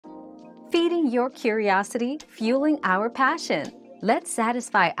Feeding your curiosity, fueling our passion. Let's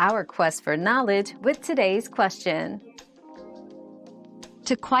satisfy our quest for knowledge with today's question.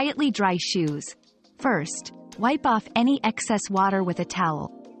 To quietly dry shoes. First, wipe off any excess water with a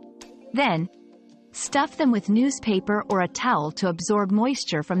towel. Then, stuff them with newspaper or a towel to absorb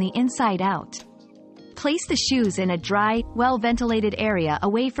moisture from the inside out. Place the shoes in a dry, well-ventilated area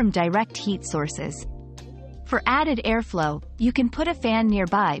away from direct heat sources. For added airflow, you can put a fan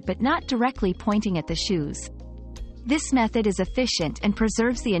nearby but not directly pointing at the shoes. This method is efficient and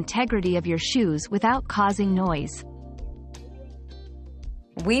preserves the integrity of your shoes without causing noise.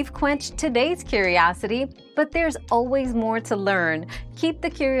 We've quenched today's curiosity, but there's always more to learn. Keep the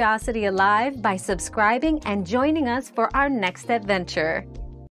curiosity alive by subscribing and joining us for our next adventure.